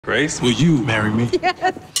Grace, will you marry me?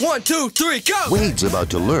 Yes. 1, 2, 3, go! Wade's about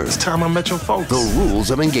to learn It's time I met your folks. the rules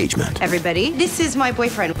of engagement. Everybody, this is my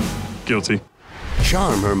boyfriend. Guilty.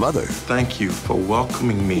 Charm her mother. Thank you for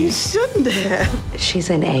welcoming me. You shouldn't have. She's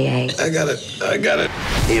in AA. I got it.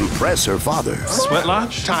 Impress her father. Sweat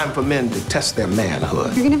lodge? Time for men to test their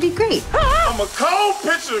manhood. You're gonna be great. I'm a cold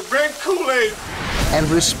pitcher of great Kool-Aid. And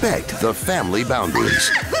respect the family boundaries.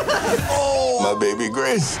 My baby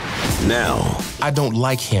Grace. Now, I don't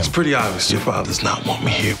like him. It's pretty obvious your father does not want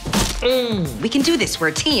me here. We can do this. We're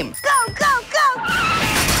a team. Go, go, go!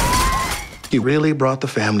 You really brought the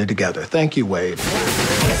family together. Thank you, Wade.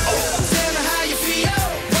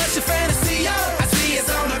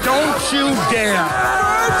 Don't you dare!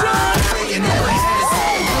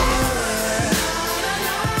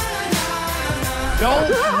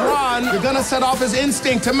 Don't run. You're gonna set off his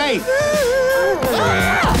instinct to mate.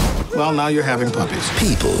 Well, now you're having puppies.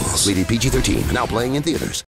 Peeples. Rated PG-13. Now playing in theaters.